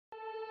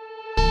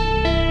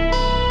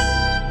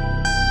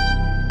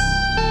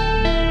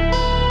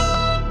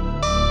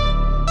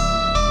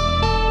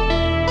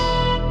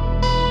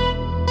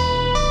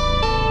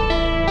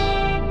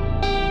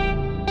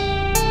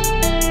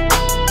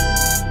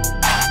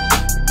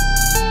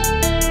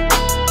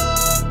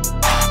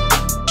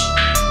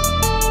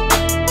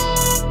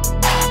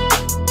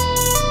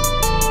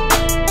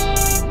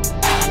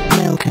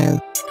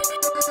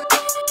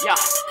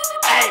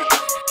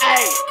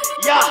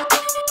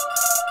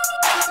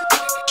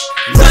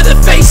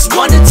Leatherface,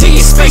 one into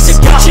your space and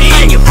put you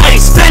in your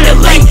place.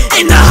 Ventilate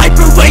in the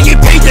hyper way you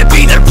paid to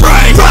be their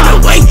prey.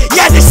 Run away,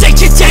 yeah, this ain't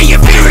your day,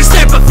 your fear is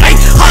their buffet.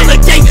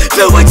 Holiday,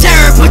 filled with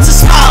terror, puts a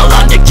smile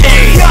on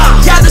decay.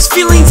 Yeah, there's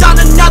feelings on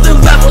another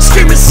level,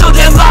 screaming so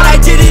damn loud I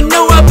didn't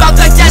know about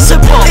that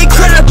decibel.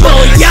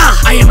 Incredible, yeah,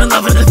 I am in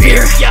love with the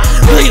fear.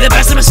 Really the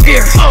best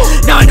atmosphere.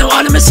 Now I know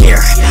autumn is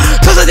here,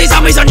 cause of these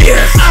zombies are near.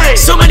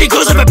 So many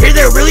ghouls have appeared,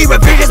 they're really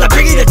revered cause I'm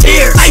bringing the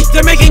tears.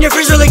 They're making your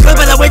fears really good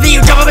by the way that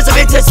you jump up, it's a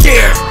bit to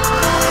steer.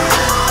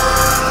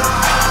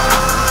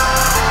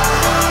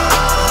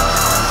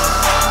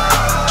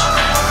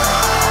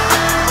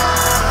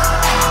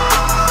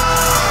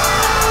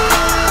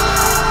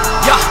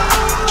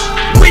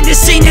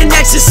 Witnessing an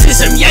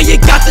exorcism, yeah, you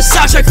got the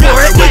soundtrack for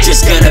it. We're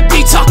just gonna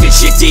be talking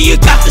shit, do you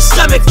got the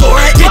stomach for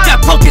it? Get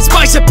that pumpkin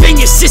spice up in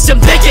your system,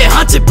 they get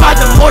hunted by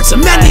the mortem.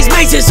 Man, these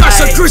mazes are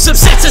so gruesome,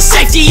 sense of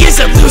safety is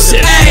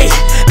elusive. Hey,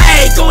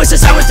 going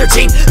since I was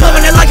 13,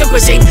 loving it like a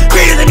cuisine,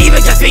 greater than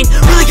even caffeine,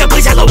 really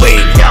completes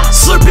Halloween.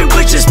 Slurping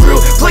witches brew,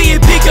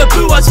 playing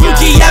peekaboo on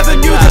Spooky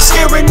Avenue, they're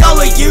scaring all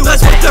of you,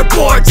 that's what they're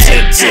born to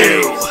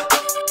do.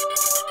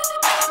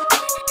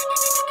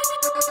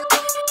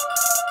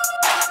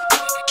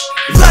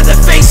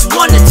 Leatherface,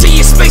 one into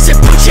your space and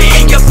put you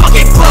in your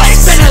fucking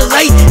place.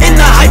 Ventilate in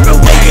the hyper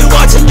way you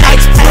are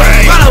tonight's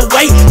prey. Run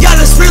away, yeah,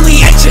 this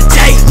really ain't your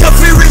day. Your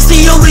fear is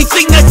the only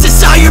thing that's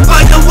desired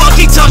by the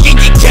walkie-talkie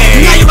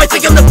decay. Now you might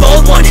think I'm the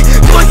bold one,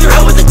 going through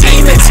hell with the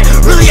demons.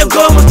 Really I'm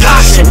going with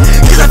caution,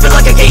 cause I feel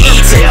like I get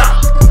eaten.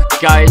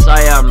 Guys,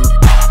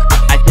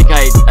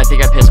 I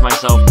think I pissed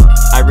myself.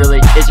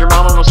 Is your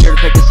mom almost here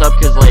to pick us up?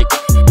 Cause like,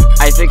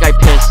 I think I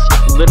pissed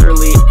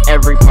literally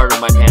every part of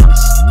my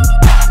pants.